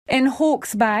In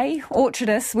Hawke's Bay,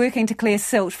 orchardists working to clear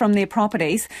silt from their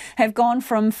properties have gone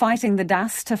from fighting the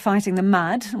dust to fighting the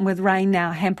mud, with rain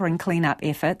now hampering clean-up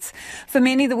efforts. For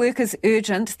many, the work is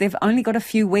urgent. They've only got a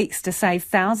few weeks to save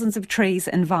thousands of trees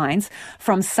and vines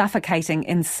from suffocating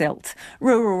in silt.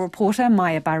 Rural reporter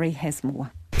Maya Burry has more.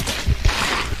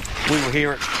 We were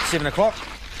here at 7 o'clock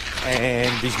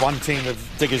and there's one team of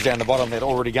diggers down the bottom that are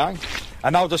already going,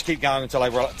 and they'll just keep going until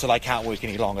they can't work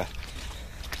any longer.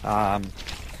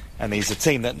 And there's a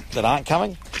team that aren't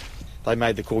coming. They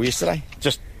made the call yesterday.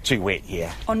 Just too wet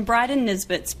here. On Bryden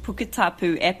Nisbet's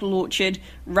Puketapu apple orchard,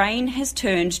 rain has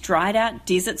turned dried out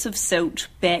deserts of silt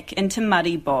back into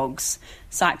muddy bogs.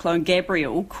 Cyclone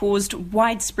Gabrielle caused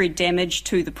widespread damage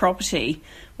to the property.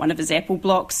 One of his apple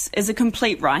blocks is a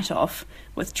complete write-off,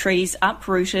 with trees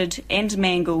uprooted and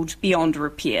mangled beyond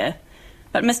repair.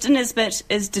 But Mr Nisbet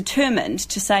is determined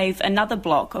to save another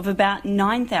block of about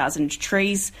 9,000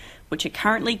 trees, which are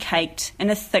currently caked in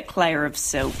a thick layer of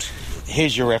silt.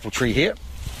 Here's your apple tree here.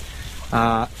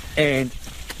 And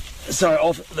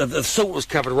so the silt was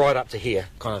covered right up to here,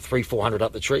 kind of 300-400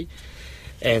 up the tree.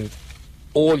 And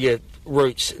all your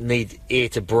roots need air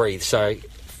to breathe. So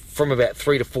from about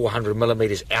 300 to 400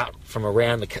 millimetres out from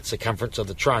around the circumference of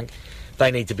the trunk,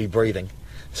 they need to be breathing.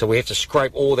 So we have to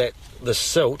scrape all the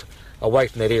silt away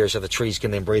from that area so the trees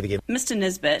can then breathe again. Mr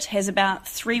Nisbet has about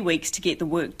 3 weeks to get the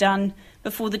work done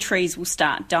before the trees will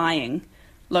start dying.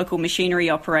 Local machinery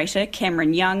operator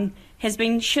Cameron Young has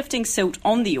been shifting silt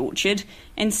on the orchard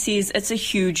and says it's a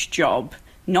huge job,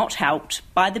 not helped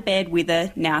by the bad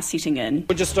weather now setting in.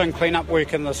 We're just doing clean-up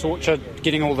work in this orchard,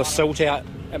 getting all the silt out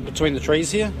between the trees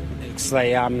here.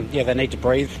 They need to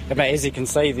breathe. But as you can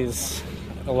see, there's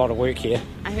a lot of work here.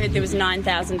 I heard there was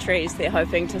 9,000 trees they're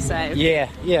hoping to save. Yeah.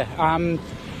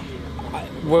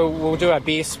 We'll do our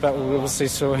best, but we'll see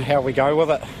how we go with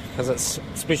it, because it's,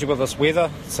 especially with this weather,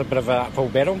 it's a bit of an uphill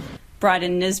battle.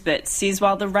 Bryden Nisbet says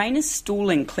while the rain is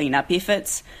stalling clean-up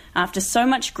efforts, after so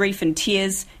much grief and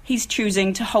tears, he's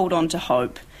choosing to hold on to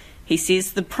hope. He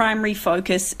says the primary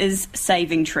focus is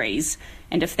saving trees,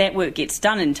 and if that work gets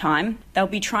done in time, they'll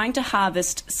be trying to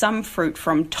harvest some fruit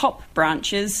from top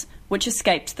branches which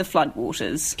escaped the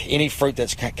floodwaters. Any fruit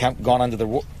that's gone under the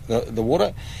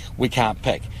water, we can't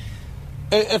pick.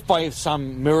 If by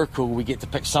some miracle we get to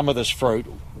pick some of this fruit,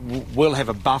 we'll have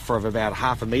a buffer of about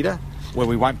half a metre where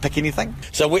we won't pick anything.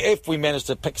 So if we manage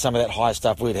to pick some of that high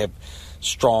stuff, we'd have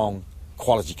strong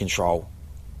quality control,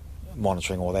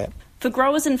 monitoring all that. For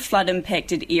growers in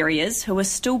flood-impacted areas who are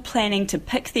still planning to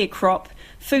pick their crop,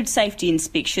 food safety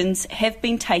inspections have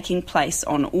been taking place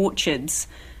on orchards.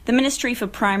 The Ministry for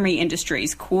Primary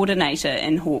Industries coordinator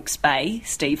in Hawke's Bay,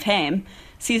 Steve Ham,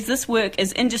 says this work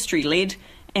is industry-led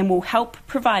and will help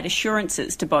provide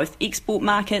assurances to both export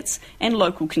markets and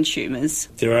local consumers.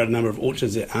 There are a number of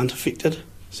orchards that aren't affected,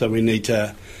 so we need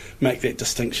to make that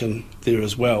distinction there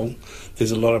as well.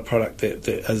 There's a lot of product that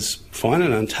is fine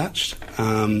and untouched,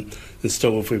 and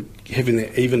still if we're having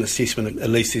that even assessment, at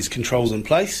least there's controls in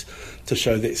place to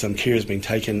show that some care has been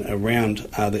taken around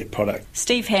that product.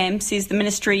 Steve Ham says the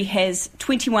ministry has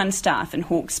 21 staff in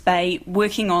Hawke's Bay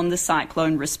working on the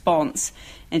cyclone response,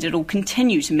 and it'll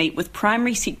continue to meet with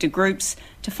primary sector groups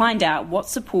to find out what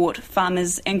support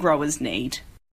farmers and growers need.